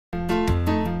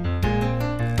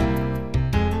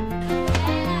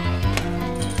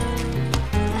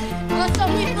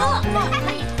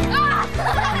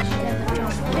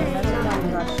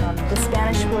The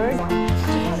Spanish word.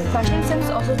 Question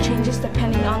sentence also changes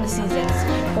depending on the seasons.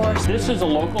 This is a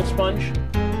local sponge.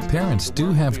 Parents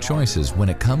do have choices when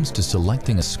it comes to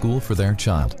selecting a school for their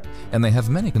child, and they have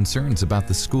many concerns about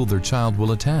the school their child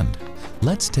will attend.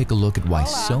 Let's take a look at why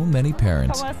so many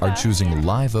parents are choosing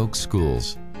Live Oak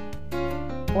schools.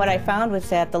 What I found was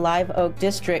that the Live Oak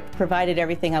District provided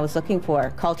everything I was looking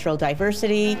for: cultural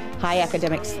diversity, high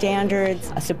academic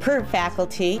standards, a superb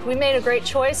faculty. We made a great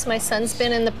choice. My son's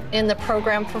been in the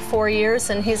program for 4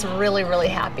 years, and he's really, really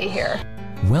happy here.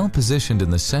 Well positioned in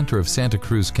the center of Santa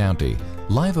Cruz County,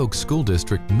 Live Oak School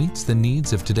District meets the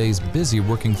needs of today's busy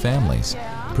working families,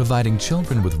 providing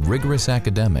children with rigorous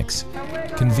academics,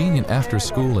 convenient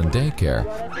after-school and daycare,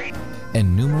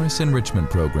 and numerous enrichment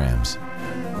programs.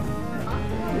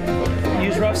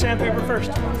 Use rough sandpaper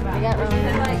first.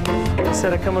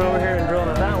 Instead of coming over here and drilling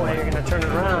it that way, you're going to turn it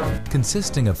around.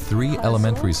 Consisting of 3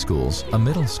 elementary schools, a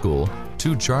middle school,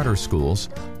 2 charter schools,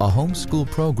 a homeschool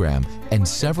program, and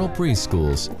several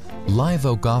preschools, Live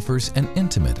Oak offers an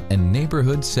intimate and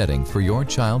neighborhood setting for your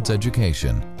child's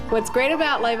education. What's great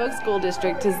about Live Oak School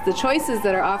District is the choices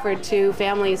that are offered to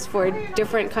families for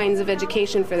different kinds of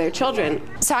education for their children.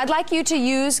 So I'd like you to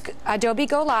use Adobe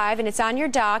Go Live, and it's on your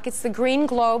dock. It's the green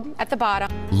globe at the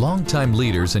bottom. Longtime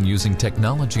leaders in using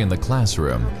technology in the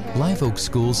classroom, Live Oak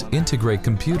schools integrate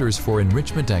computers for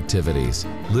enrichment activities,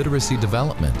 literacy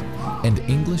development, and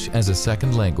English as a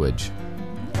second language.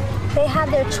 They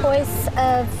have their choice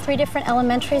of 3 different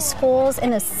elementary schools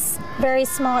in a very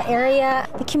small area.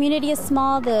 The community is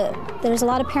small. There's a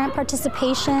lot of parent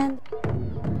participation.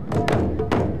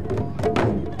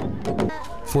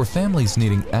 For families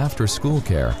needing after-school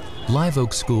care, Live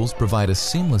Oak schools provide a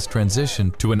seamless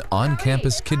transition to an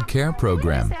on-campus kid care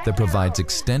program that provides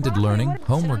extended learning,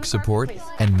 homework support,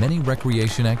 and many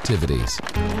recreation activities.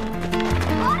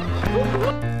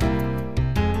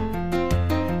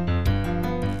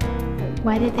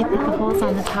 Why did they put the holes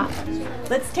on the top?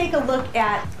 Let's take a look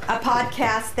at a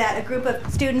podcast that a group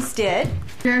of students did.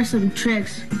 Here are some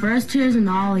tricks. Burst, tears, and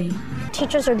ollie.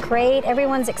 Teachers are great.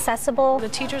 Everyone's accessible. The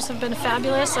teachers have been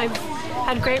fabulous. I've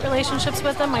had great relationships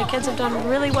with them. My kids have done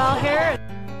really well here.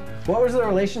 What was the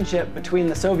relationship between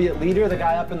the Soviet leader, the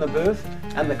guy up in the booth,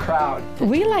 and the crowd?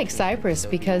 We like Cypress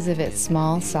because of its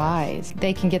small size.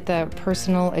 They can get the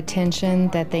personal attention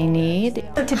that they need.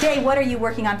 So today, what are you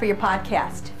working on for your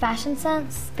podcast? Fashion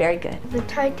sense. Very good. The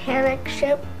Titanic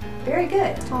ship. Very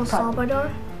good. El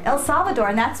Salvador. El Salvador,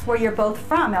 and that's where you're both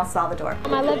from, El Salvador.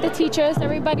 I love the teachers.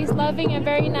 Everybody's loving and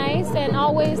very nice, and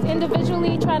always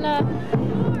individually trying to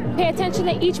pay attention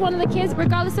to each one of the kids,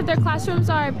 regardless if their classrooms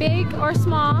are big or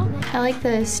small. I like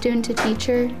the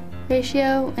student-to-teacher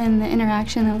ratio and the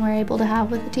interaction that we're able to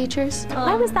have with the teachers.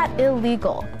 Why was that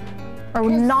illegal? Or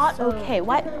not okay?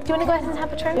 Why? Do you want to go ahead and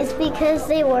have a turn? It's because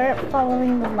they weren't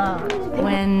following the law.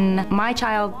 When my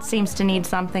child seems to need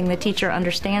something, the teacher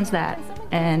understands that,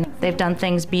 and they've done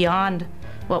things beyond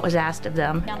what was asked of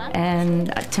them.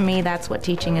 And to me, that's what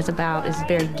teaching is about, is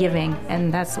very giving,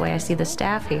 and that's the way I see the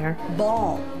staff here.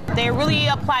 Ball. They really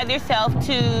apply themselves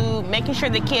to making sure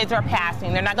the kids are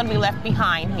passing. They're not going to be left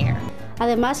behind here.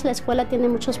 Además, la escuela tiene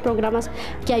muchos programas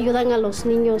que ayudan a los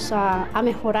niños a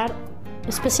mejorar,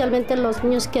 especialmente los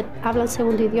niños que hablan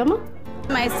segundo idioma.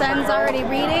 My son's already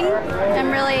reading.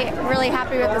 I'm really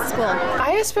happy with the school.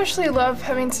 I especially love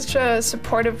having such a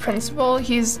supportive principal.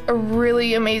 He's a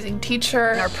really amazing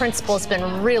teacher. Our principal's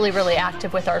been really, really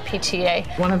active with our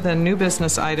PTA. One of the new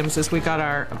business items is we got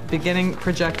our beginning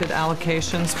projected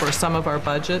allocations for some of our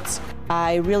budgets.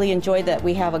 I really enjoy that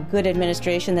we have a good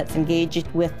administration that's engaged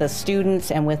with the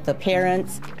students and with the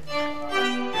parents.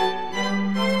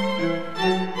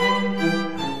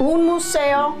 Un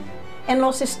museo en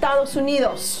los Estados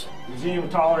Unidos. Museum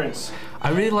of Tolerance. I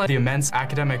really like the immense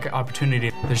academic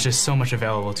opportunity. There's just so much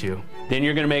available to you. Then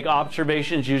you're going to make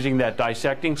observations using that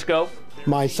dissecting scope.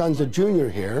 My son's a junior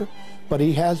here, but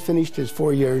he has finished his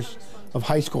 4 years of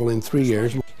high school in 3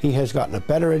 years. He has gotten a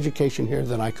better education here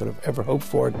than I could have ever hoped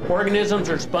for. Organisms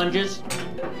are sponges.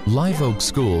 Live Oak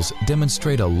schools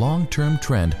demonstrate a long-term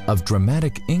trend of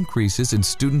dramatic increases in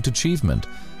student achievement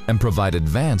and provide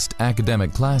advanced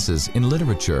academic classes in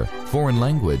literature, foreign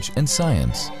language, and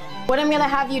science. What I'm going to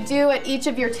have you do at each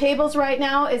of your tables right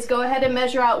now is go ahead and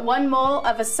measure out 1 mole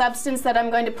of a substance that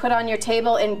I'm going to put on your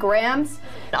table in grams.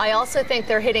 I also think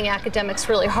they're hitting academics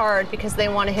really hard because they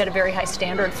want to hit a very high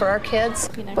standard for our kids.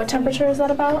 What temperature is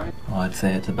that about? Well, I'd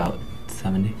say it's about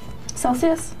 70.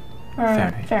 Celsius? Or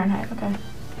Fahrenheit. Fahrenheit, okay.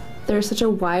 There's such a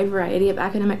wide variety of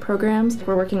academic programs.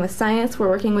 We're working with science, we're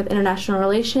working with international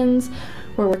relations,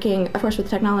 We're working, of course, with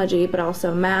technology, but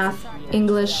also math,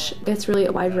 English. It's really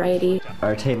a wide variety.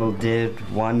 Our table did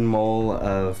 1 mole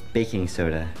of baking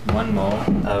soda. 1 mole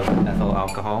of ethyl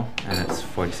alcohol, and it's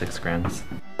 46 grams.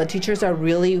 The teachers are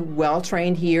really well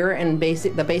trained here, and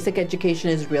the basic education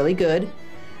is really good.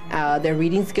 Their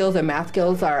reading skills and math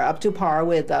skills are up to par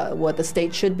with what the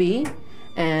state should be,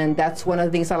 and that's one of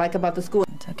the things I like about the school.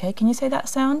 Okay, can you say that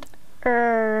sound?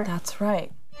 That's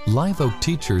right. Live Oak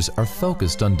teachers are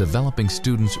focused on developing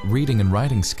students' reading and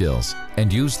writing skills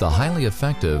and use the highly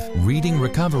effective Reading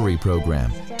Recovery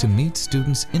Program to meet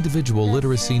students' individual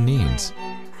literacy needs.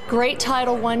 Great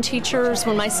Title I teachers.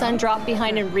 When my son dropped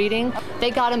behind in reading,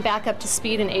 they got him back up to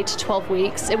speed in 8 to 12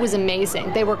 weeks. It was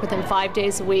amazing. They work with him 5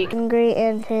 days a week. Hungry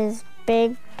and his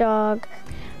big dog.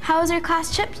 How was your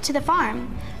class trip to the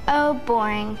farm? Oh,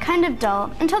 boring, kind of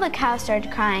dull, until the cow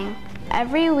started crying.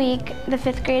 Every week, the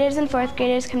 5th graders and 4th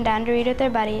graders come down to read with their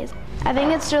buddies. I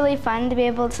think it's really fun to be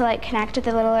able to connect with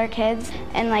the littler kids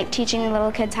and teaching the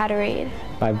little kids how to read.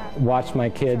 I've watched my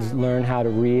kids learn how to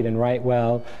read and write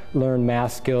well, learn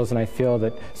math skills, and I feel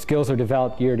that skills are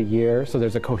developed year to year, so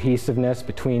there's a cohesiveness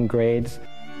between grades.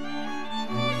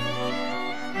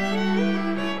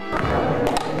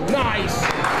 Nice!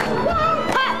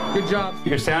 Good job.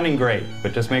 You're sounding great,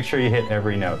 but just make sure you hit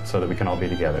every note so that we can all be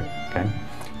together, okay?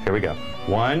 Here we go.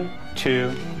 1,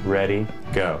 2, ready,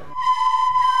 go.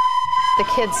 The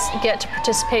kids get to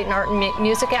participate in art and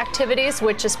music activities,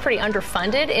 which is pretty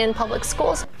underfunded in public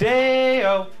schools.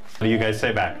 Day-o. What do you guys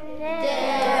say back?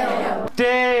 Day-o.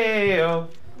 Day-o.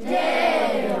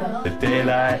 Day-o. The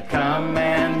daylight come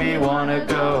and we want to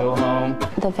go home.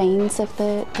 The veins of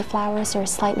the flowers are a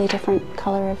slightly different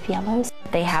color of yellows.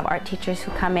 They have art teachers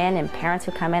who come in and parents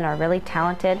who come in are really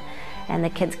talented, and the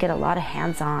kids get a lot of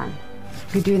hands-on.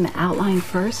 You're doing the outline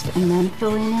first and then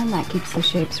filling in. That keeps the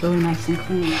shapes really nice and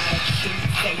clean.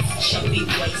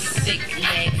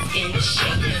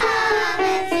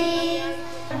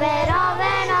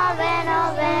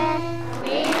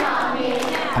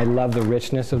 I love the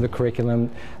richness of the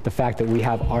curriculum, the fact that we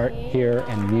have art here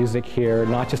and music here,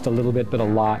 not just a little bit, but a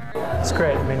lot. It's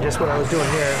great. I mean, just what I was doing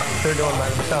here, they're doing by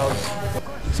themselves.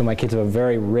 So my kids have a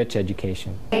very rich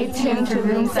education. Stay tuned to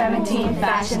Room 17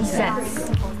 Fashion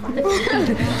Sense.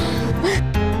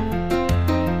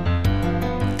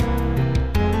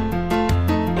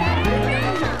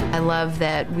 I love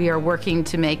that we are working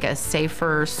to make a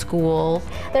safer school.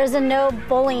 There's a no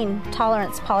bullying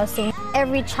tolerance policy.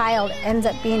 Every child ends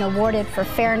up being awarded for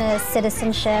fairness,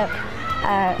 citizenship.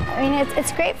 I mean,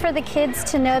 it's great for the kids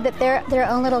to know that they're their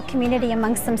own little community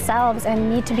amongst themselves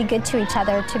and need to be good to each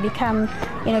other to become,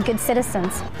 good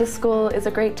citizens. This school is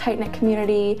a great tight-knit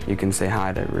community. You can say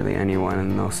hi to really anyone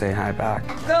and they'll say hi back.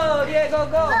 Go, Diego,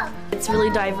 go! It's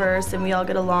really diverse and we all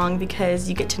get along because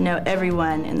you get to know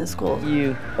everyone in the school.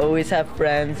 You always have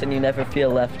friends and you never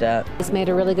feel left out. It's made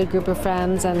a really good group of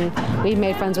friends, and we've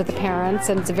made friends with the parents,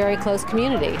 and it's a very close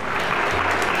community.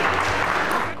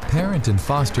 Parent and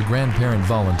foster grandparent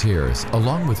volunteers,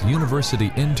 along with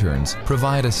university interns,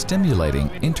 provide a stimulating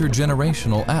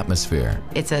intergenerational atmosphere.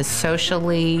 It's a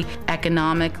socially,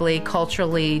 economically,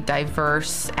 culturally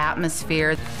diverse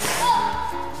atmosphere.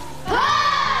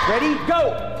 Ready,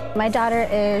 go! My daughter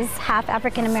is half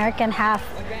African American, half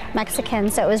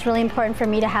Mexican, so it was really important for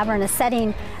me to have her in a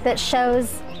setting that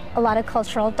shows a lot of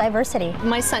cultural diversity.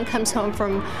 My son comes home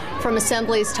from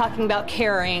assemblies talking about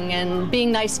caring and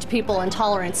being nice to people and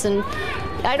tolerance, and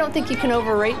I don't think you can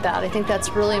overrate that. I think that's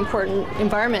a really important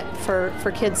environment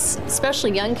for kids,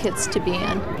 especially young kids, to be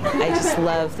in. I just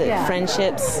love the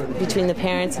friendships between the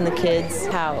parents and the kids,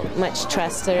 how much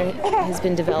trust there has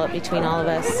been developed between all of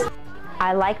us.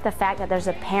 I like the fact that there's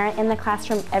a parent in the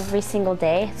classroom every single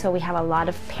day, so we have a lot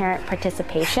of parent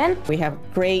participation. We have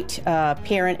great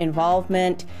parent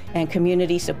involvement and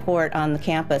community support on the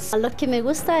campus. Lo que me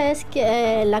gusta es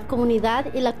que la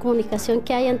comunidad y la comunicación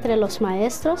que hay entre los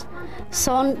maestros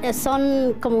son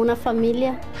como una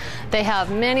familia. They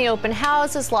have many open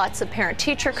houses, lots of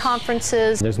parent-teacher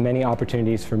conferences. There's many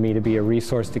opportunities for me to be a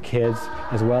resource to kids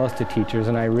as well as to teachers,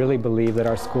 and I really believe that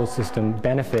our school system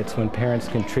benefits when parents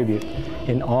contribute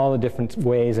in all the different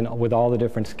ways and with all the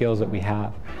different skills that we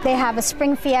have. They have a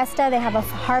spring fiesta, they have a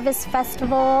harvest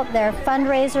festival. Their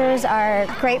fundraisers are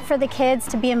great for the kids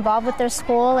to be involved with their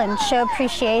school and show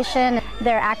appreciation.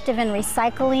 They're active in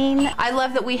recycling. I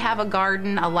love that we have a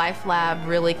garden, a life lab,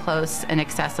 really close and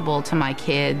accessible to my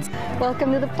kids.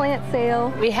 Welcome to the plant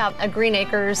sale. We have a Green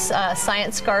Acres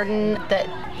science garden that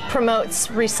promotes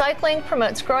recycling,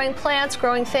 promotes growing plants,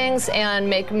 growing things, and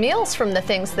make meals from the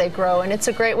things they grow. And it's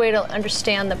a great way to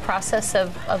understand the process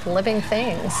of living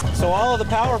things. So all of the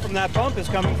power from that pump is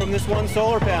coming from this one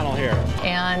solar panel here.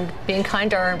 And being kind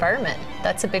to our environment.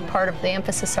 That's a big part of the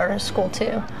emphasis at our school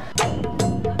too.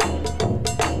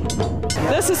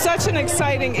 This is such an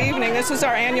exciting evening. This is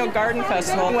our annual garden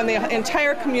festival when the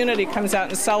entire community comes out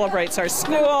and celebrates our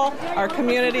school, our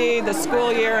community, the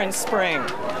school year, and spring.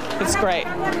 It's great.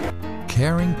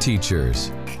 Caring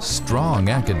teachers, strong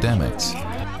academics,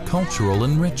 cultural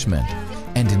enrichment,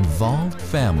 and involved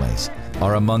families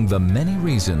are among the many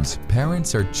reasons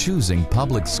parents are choosing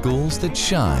public schools that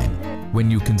shine. When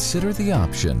you consider the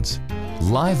options,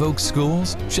 Live Oak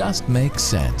schools just make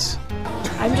sense.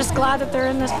 I'm just glad that they're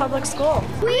in this public school.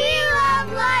 We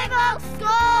love Live Oak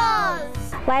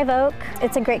schools! Live Oak,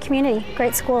 it's a great community,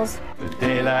 great schools. The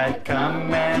daylight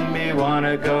come and we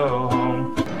wanna go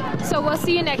home. So we'll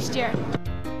see you next year.